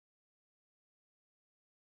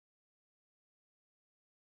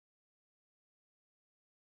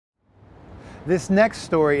This next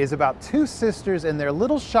story is about two sisters in their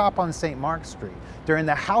little shop on St. Mark's Street during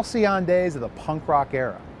the halcyon days of the punk rock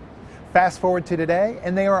era. Fast forward to today,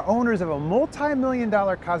 and they are owners of a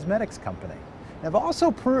multi-million-dollar cosmetics company. They've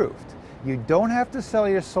also proved you don't have to sell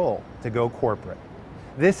your soul to go corporate.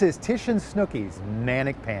 This is Tish and Snooky's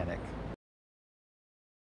Manic Panic.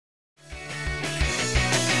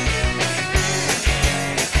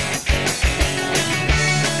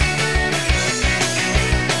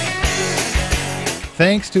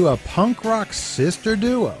 Thanks to a punk rock sister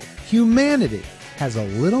duo, humanity has a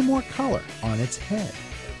little more color on its head.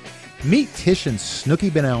 Meet Tish and Snooky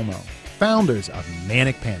Benelmo, founders of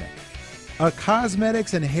Manic Panic, a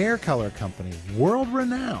cosmetics and hair color company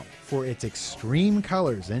world-renowned for its extreme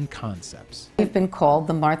colors and concepts. We've been called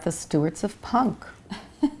the Martha Stewarts of punk.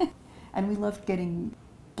 And we loved getting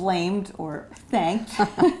blamed or thanked.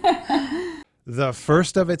 The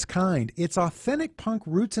first of its kind, its authentic punk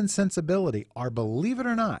roots and sensibility are, believe it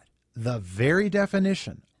or not, the very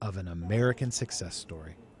definition of an American success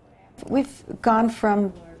story. We've gone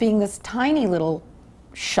from being this tiny little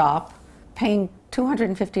shop, paying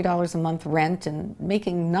 $250 a month rent and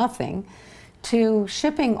making nothing, to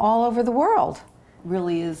shipping all over the world.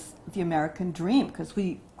 Really is the American dream, because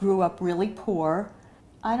we grew up really poor.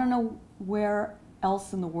 I don't know where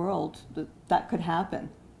else in the world that could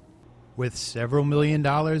happen. With several $1 million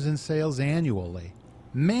in sales annually,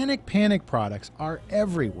 Manic Panic products are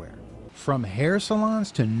everywhere, from hair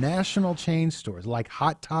salons to national chain stores like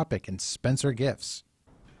Hot Topic and Spencer Gifts.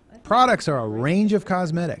 Products are a range of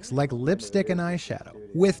cosmetics like lipstick and eyeshadow,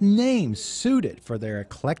 with names suited for their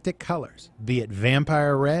eclectic colors, be it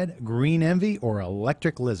Vampire Red, Green Envy, or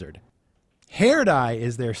Electric Lizard. Hair dye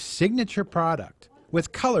is their signature product,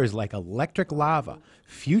 with colors like Electric Lava,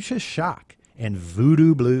 Fuchsia Shock, and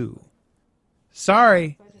Voodoo Blue.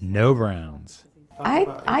 Sorry, no browns.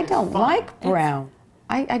 I don't like brown.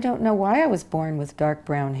 I don't know why I was born with dark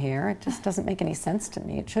brown hair. It just doesn't make any sense to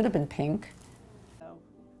me. It should have been pink.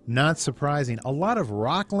 Not surprising, a lot of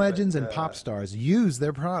rock legends and pop stars use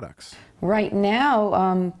their products. Right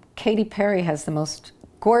now, Katy Perry has the most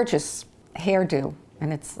gorgeous hairdo,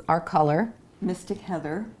 and it's our color. Mystic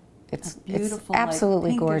Heather. It's beautiful,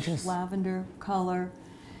 absolutely like pinkish gorgeous. Lavender color.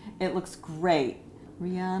 It looks great.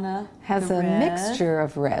 Rihanna Has a red. mixture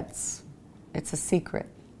of reds. It's a secret.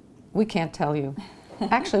 We can't tell you.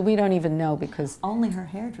 Actually, we don't even know because... Only her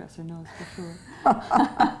hairdresser knows for sure.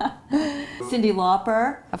 Cyndi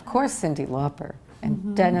Lauper. Of course, Cyndi Lauper.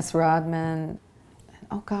 And Dennis Rodman.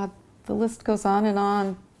 Oh, God, the list goes on and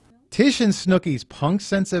on. Tish and Snooky's punk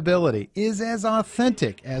sensibility is as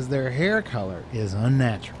authentic as their hair color is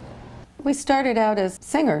unnatural. We started out as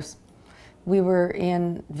singers. We were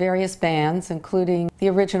in various bands, including the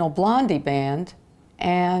original Blondie band,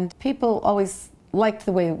 and people always liked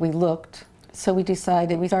the way we looked. So we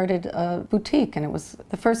decided, we started a boutique, and it was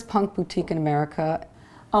the first punk boutique in America.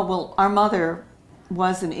 Oh, well, our mother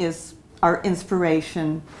was and is our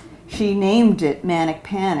inspiration. She named it Manic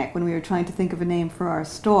Panic when we were trying to think of a name for our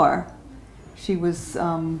store. She was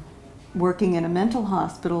working in a mental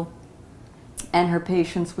hospital, and her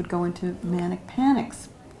patients would go into manic panics,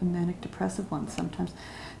 the manic depressive ones sometimes.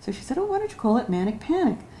 So she said, oh, why don't you call it Manic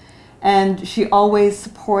Panic? And she always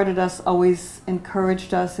supported us, always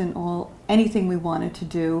encouraged us in anything we wanted to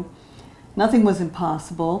do. Nothing was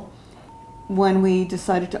impossible. When we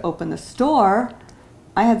decided to open the store,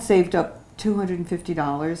 I had saved up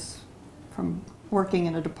 $250 from working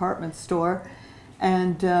in a department store.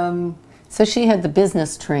 And so she had the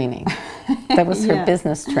business training. That was her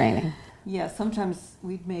business training. Yeah, sometimes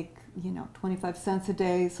we'd make, 25 cents a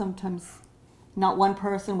day. Sometimes not one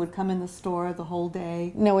person would come in the store the whole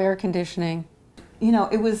day. No air conditioning.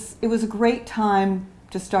 It was a great time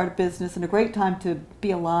to start a business and a great time to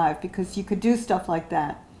be alive, because you could do stuff like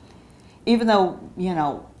that. Even though,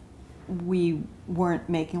 we weren't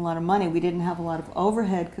making a lot of money, we didn't have a lot of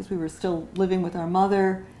overhead because we were still living with our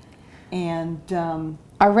mother, and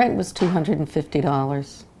our rent was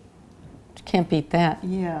 $250. You can't beat that.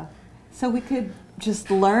 Yeah. So we could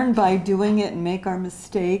just learn by doing it and make our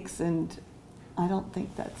mistakes, and I don't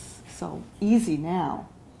think that's so easy now.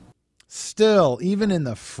 Still, even in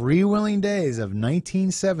the freewheeling days of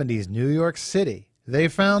 1970s New York City, they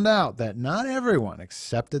found out that not everyone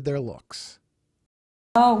accepted their looks.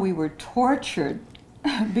 Oh, we were tortured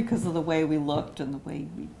because of the way we looked and the way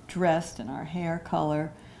we dressed and our hair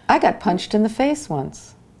color. I got punched in the face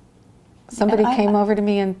once. Somebody came over to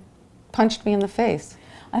me and punched me in the face.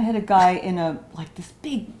 I had a guy in this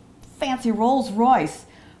big fancy Rolls Royce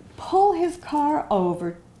pull his car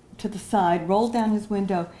over to the side, roll down his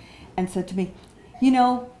window, and said to me,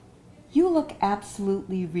 "You look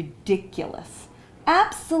absolutely ridiculous.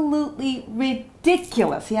 Absolutely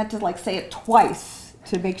ridiculous." He had to like say it twice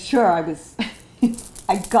to make sure I was,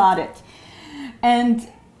 I got it.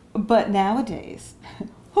 But nowadays,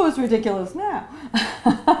 who's ridiculous now?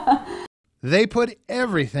 They put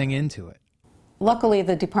everything into it. Luckily,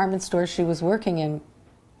 the department store she was working in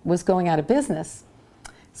was going out of business.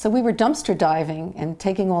 So we were dumpster diving and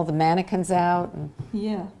taking all the mannequins out. And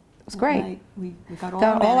yeah. it was great. Right. We got all,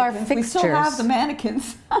 Got all our mannequins. fixtures. We still have the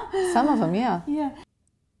mannequins. Some of them, yeah. Yeah.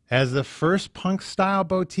 As the first punk-style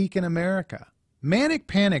boutique in America, Manic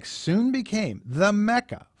Panic soon became the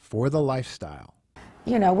mecca for the lifestyle.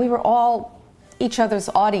 You know, we were all each other's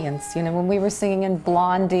audience. You know, when we were singing in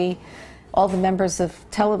Blondie, all the members of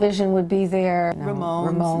television would be there. You know,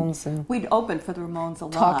 Ramones and we'd open for the Ramones a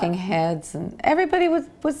lot. Talking Heads, and everybody was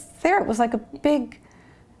there. It was like a big,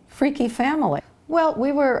 freaky family. Well,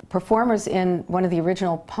 we were performers in one of the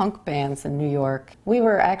original punk bands in New York. We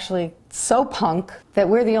were actually so punk that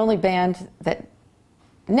we're the only band that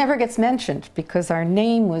never gets mentioned because our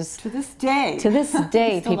name was... To this day. To this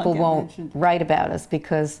day, people won't mentioned. write about us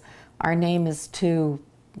because our name is too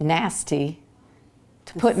nasty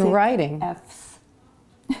to put in writing. F's.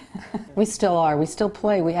 We still are. We still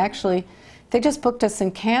play. They just booked us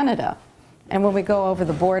in Canada. And when we go over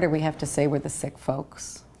the border, we have to say we're the sick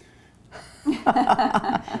folks.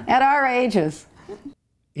 At our ages.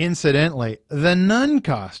 Incidentally, the nun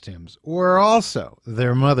costumes were also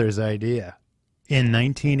their mother's idea. In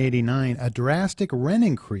 1989, a drastic rent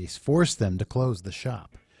increase forced them to close the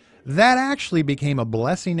shop. That actually became a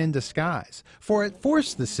blessing in disguise, for it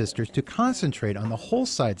forced the sisters to concentrate on the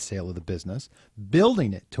wholesale sale of the business,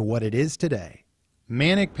 building it to what it is today.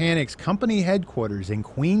 Manic Panic's company headquarters in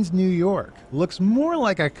Queens, New York, looks more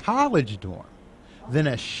like a college dorm than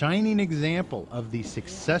a shining example of the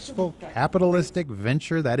successful capitalistic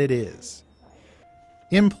venture that it is.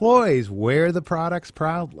 Employees wear the products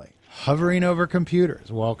proudly, hovering over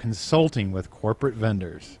computers while consulting with corporate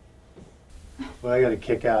vendors. What I got a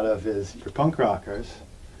kick out of is, for punk rockers,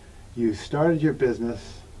 you started your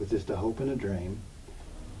business with just a hope and a dream.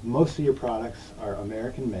 Most of your products are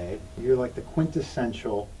American made. You're like the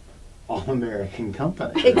quintessential all-American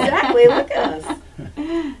company. Exactly, look at us.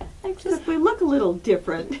 Just, we look a little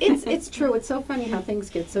different. It's true. It's so funny how things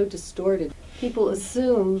get so distorted. People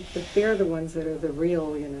assume that they're the ones that are the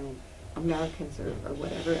real, you know, Americans or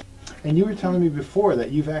whatever. And you were telling me before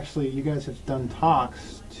that you guys have done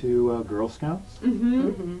talks to Girl Scouts? Mm-hmm.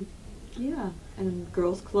 Mm-hmm. Yeah, and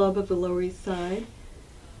Girls Club of the Lower East Side.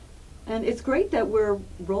 And it's great that we're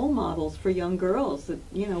role models for young girls. That,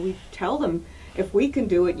 you know, we tell them, if we can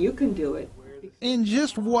do it, you can do it. And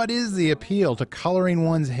just what is the appeal to coloring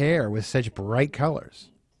one's hair with such bright colors?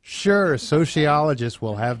 Sure, sociologists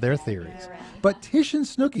will have their theories, but Tish and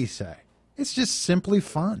Snooky say it's just simply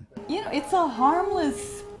fun. You know, it's a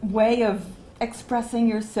harmless way of expressing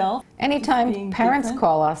yourself. Anytime parents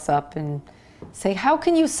call us up and say, how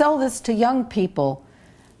can you sell this to young people?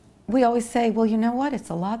 We always say, well, you know what? It's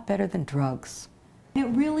a lot better than drugs. It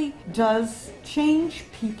really does change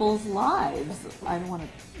people's lives. I don't want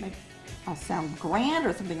to make us sound grand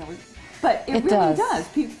or something, but it really does.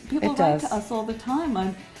 People write to us all the time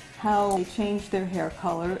on how they changed their hair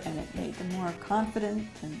color and it made them more confident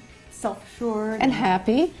and self-assured. And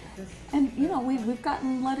happy. And, you know, we've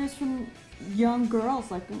gotten letters from young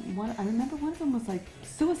girls, like I remember one of them was like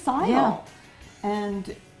suicidal. Yeah.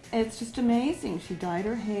 And it's just amazing. She dyed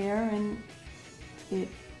her hair and it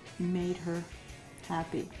made her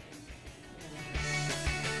happy.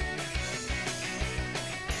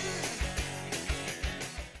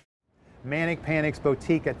 Manic Panic's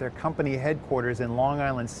boutique at their company headquarters in Long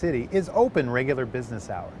Island City is open regular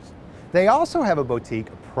business hours. They also have a boutique,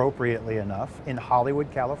 appropriately enough, in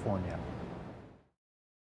Hollywood, California.